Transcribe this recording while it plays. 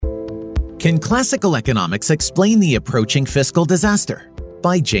Can Classical Economics Explain the Approaching Fiscal Disaster?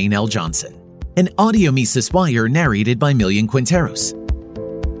 By Jane L. Johnson. An audio Mises Wire narrated by Millian Quinteros.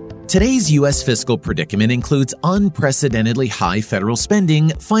 Today's U.S. fiscal predicament includes unprecedentedly high federal spending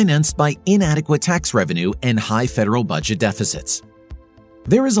financed by inadequate tax revenue and high federal budget deficits.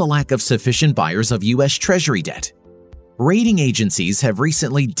 There is a lack of sufficient buyers of U.S. Treasury debt. Rating agencies have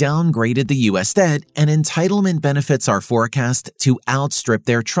recently downgraded the U.S. debt, and entitlement benefits are forecast to outstrip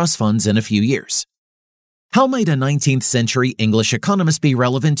their trust funds in a few years. How might a 19th century English economist be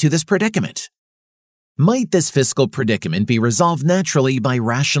relevant to this predicament? Might this fiscal predicament be resolved naturally by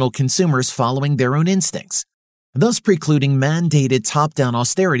rational consumers following their own instincts, thus precluding mandated top-down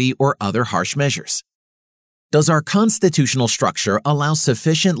austerity or other harsh measures? Does our constitutional structure allow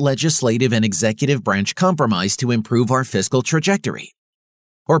sufficient legislative and executive branch compromise to improve our fiscal trajectory?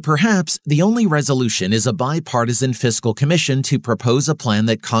 Or perhaps the only resolution is a bipartisan fiscal commission to propose a plan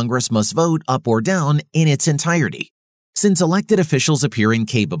that Congress must vote up or down in its entirety, since elected officials appear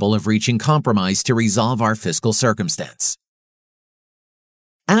incapable of reaching compromise to resolve our fiscal circumstance.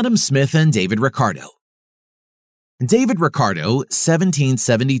 Adam Smith and David Ricardo. David Ricardo,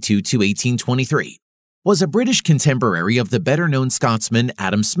 1772 to 1823, was a British contemporary of the better-known Scotsman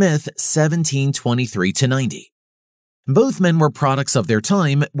Adam Smith, 1723 to 90. Both men were products of their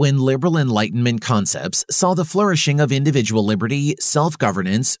time when liberal Enlightenment concepts saw the flourishing of individual liberty,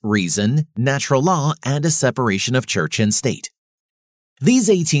 self-governance, reason, natural law, and a separation of church and state. These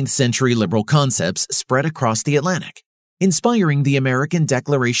 18th century liberal concepts spread across the Atlantic, inspiring the American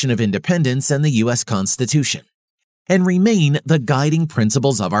Declaration of Independence and the U.S. Constitution, and remain the guiding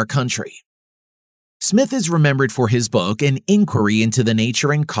principles of our country. Smith is remembered for his book, An Inquiry into the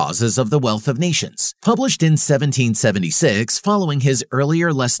Nature and Causes of the Wealth of Nations, published in 1776 following his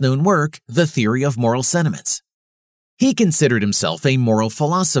earlier less-known work, The Theory of Moral Sentiments. He considered himself a moral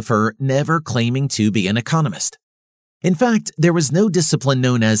philosopher, never claiming to be an economist. In fact, there was no discipline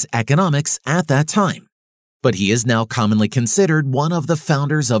known as economics at that time, but he is now commonly considered one of the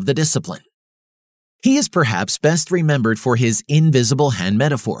founders of the discipline. He is perhaps best remembered for his invisible hand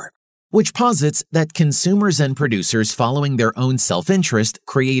metaphor, which posits that consumers and producers following their own self-interest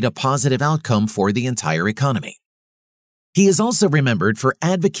create a positive outcome for the entire economy. He is also remembered for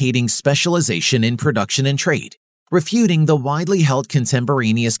advocating specialization in production and trade, refuting the widely held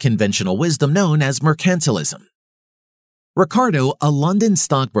contemporaneous conventional wisdom known as mercantilism. Ricardo, a London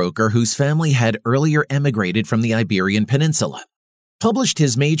stockbroker whose family had earlier emigrated from the Iberian Peninsula, published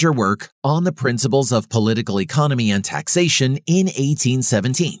his major work On the Principles of Political Economy and Taxation in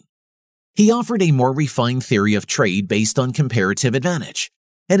 1817. He offered a more refined theory of trade based on comparative advantage,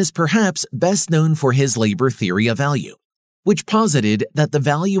 and is perhaps best known for his labor theory of value, which posited that the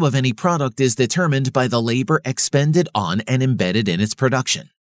value of any product is determined by the labor expended on and embedded in its production.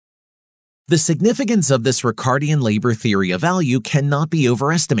 The significance of this Ricardian labor theory of value cannot be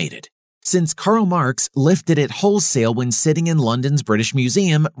overestimated, since Karl Marx lifted it wholesale when sitting in London's British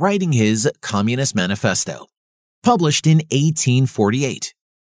Museum writing his Communist Manifesto, published in 1848.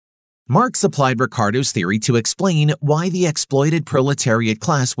 Marx applied Ricardo's theory to explain why the exploited proletariat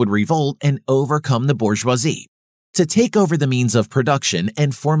class would revolt and overcome the bourgeoisie, to take over the means of production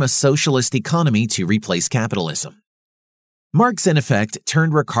and form a socialist economy to replace capitalism. Marx, in effect,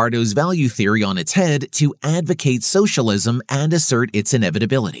 turned Ricardo's value theory on its head to advocate socialism and assert its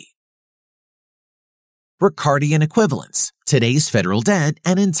inevitability. Ricardian equivalence, today's federal debt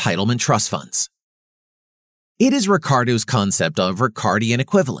and entitlement trust funds. It is Ricardo's concept of Ricardian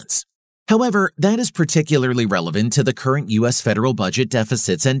equivalence. However, that is particularly relevant to the current U.S. federal budget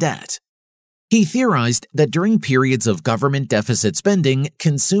deficits and debt. He theorized that during periods of government deficit spending,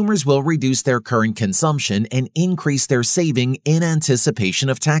 consumers will reduce their current consumption and increase their saving in anticipation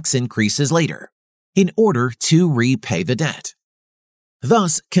of tax increases later, in order to repay the debt.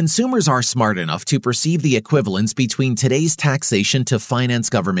 Thus, consumers are smart enough to perceive the equivalence between today's taxation to finance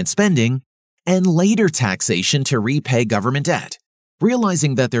government spending and later taxation to repay government debt,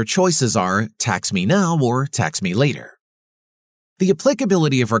 realizing that their choices are tax me now or tax me later. The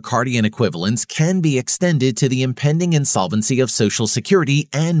applicability of Ricardian equivalence can be extended to the impending insolvency of Social Security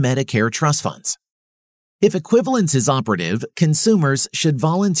and Medicare trust funds. If equivalence is operative, consumers should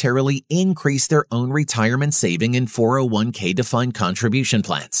voluntarily increase their own retirement saving in 401k defined contribution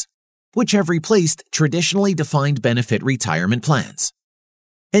plans, which have replaced traditionally defined benefit retirement plans.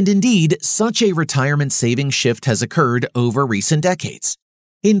 And indeed, such a retirement savings shift has occurred over recent decades,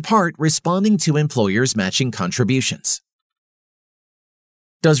 in part responding to employers matching contributions.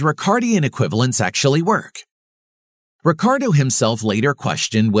 Does Ricardian equivalence actually work? Ricardo himself later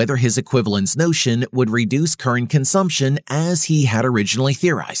questioned whether his equivalence notion would reduce current consumption as he had originally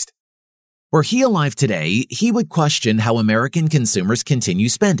theorized. Were he alive today, he would question how American consumers continue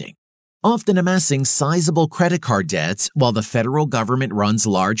spending, often amassing sizable credit card debts while the federal government runs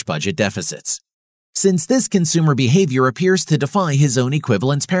large budget deficits, since this consumer behavior appears to defy his own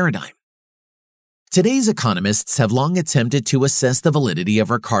equivalence paradigm. Today's economists have long attempted to assess the validity of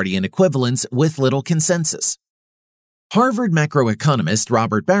Ricardian equivalence with little consensus. Harvard macroeconomist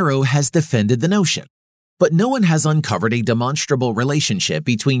Robert Barrow has defended the notion, but no one has uncovered a demonstrable relationship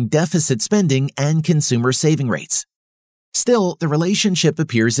between deficit spending and consumer saving rates. Still, the relationship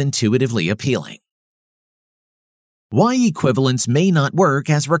appears intuitively appealing. Why equivalence may not work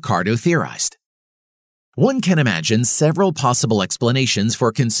as Ricardo theorized. One can imagine several possible explanations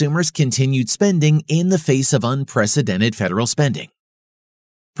for consumers' continued spending in the face of unprecedented federal spending.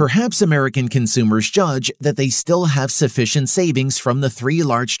 Perhaps American consumers judge that they still have sufficient savings from the 3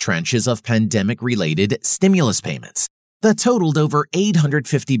 large tranches of pandemic-related stimulus payments that totaled over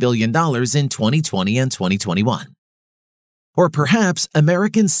 $850 billion in 2020 and 2021. Or perhaps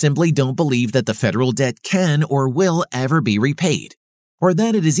Americans simply don't believe that the federal debt can or will ever be repaid, or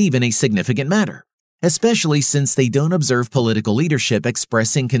that it is even a significant matter, especially since they don't observe political leadership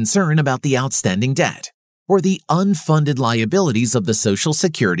expressing concern about the outstanding debt or the unfunded liabilities of the Social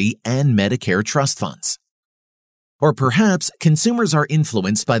Security and Medicare trust funds. Or perhaps consumers are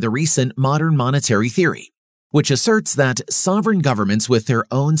influenced by the recent modern monetary theory, which asserts that sovereign governments with their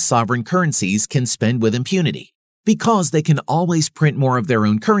own sovereign currencies can spend with impunity because they can always print more of their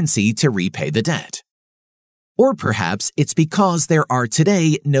own currency to repay the debt. Or perhaps it's because there are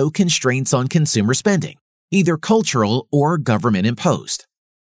today no constraints on consumer spending, either cultural or government-imposed.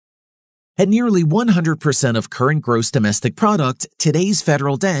 At nearly 100% of current gross domestic product, today's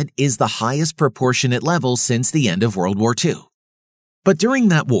federal debt is the highest proportionate level since the end of World War II. But during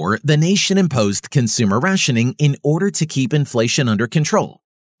that war, the nation imposed consumer rationing in order to keep inflation under control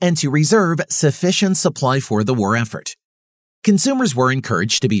and to reserve sufficient supply for the war effort. Consumers were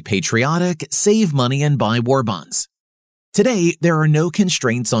encouraged to be patriotic, save money, and buy war bonds. Today, there are no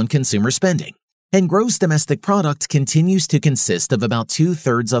constraints on consumer spending, and gross domestic product continues to consist of about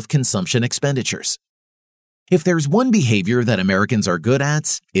 2/3 of consumption expenditures. If there's one behavior that Americans are good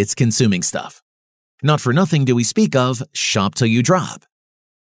at, it's consuming stuff. Not for nothing do we speak of shop till you drop.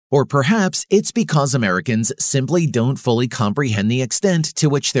 Or perhaps it's because Americans simply don't fully comprehend the extent to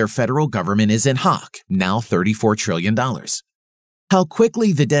which their federal government is in hock, now $34 trillion. How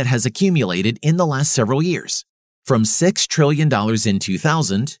quickly the debt has accumulated in the last several years, from $6 trillion in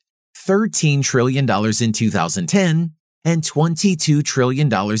 2000, $13 trillion in 2010, and $22 trillion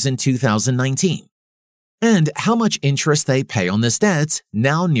in 2019. And how much interest they pay on this debt,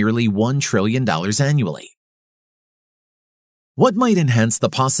 now nearly $1 trillion annually. What might enhance the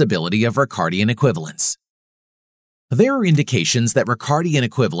possibility of Ricardian equivalence? There are indications that Ricardian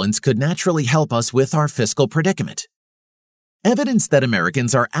equivalence could naturally help us with our fiscal predicament. Evidence that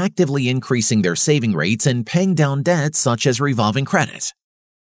Americans are actively increasing their saving rates and paying down debts such as revolving credit.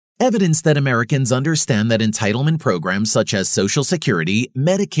 Evidence that Americans understand that entitlement programs such as Social Security,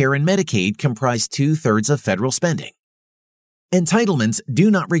 Medicare, and Medicaid comprise 2/3 of federal spending. Entitlements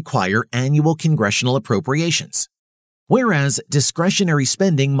do not require annual congressional appropriations, whereas discretionary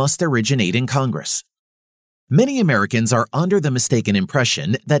spending must originate in Congress. Many Americans are under the mistaken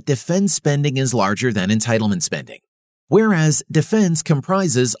impression that defense spending is larger than entitlement spending, whereas defense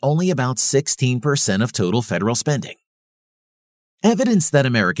comprises only about 16% of total federal spending. Evidence that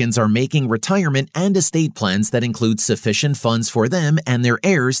Americans are making retirement and estate plans that include sufficient funds for them and their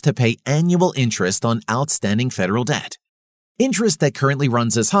heirs to pay annual interest on outstanding federal debt, interest that currently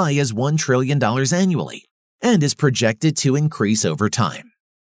runs as high as $1 trillion annually and is projected to increase over time.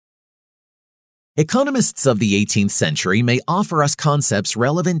 Economists of the 18th century may offer us concepts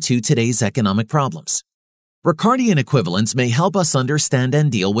relevant to today's economic problems. Ricardian equivalence may help us understand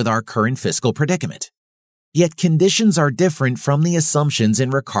and deal with our current fiscal predicament. Yet conditions are different from the assumptions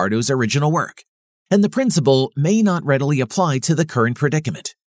in Ricardo's original work, and the principle may not readily apply to the current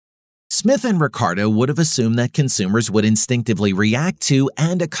predicament. Smith and Ricardo would have assumed that consumers would instinctively react to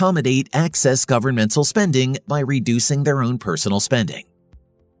and accommodate excess governmental spending by reducing their own personal spending.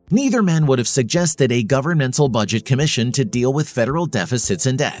 Neither man would have suggested a governmental budget commission to deal with federal deficits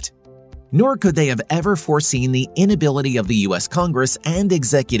and debt, nor could they have ever foreseen the inability of the U.S. Congress and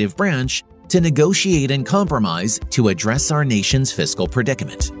executive branch to negotiate and compromise to address our nation's fiscal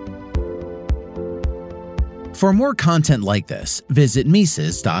predicament. For more content like this, visit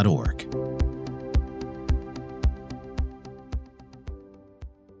Mises.org.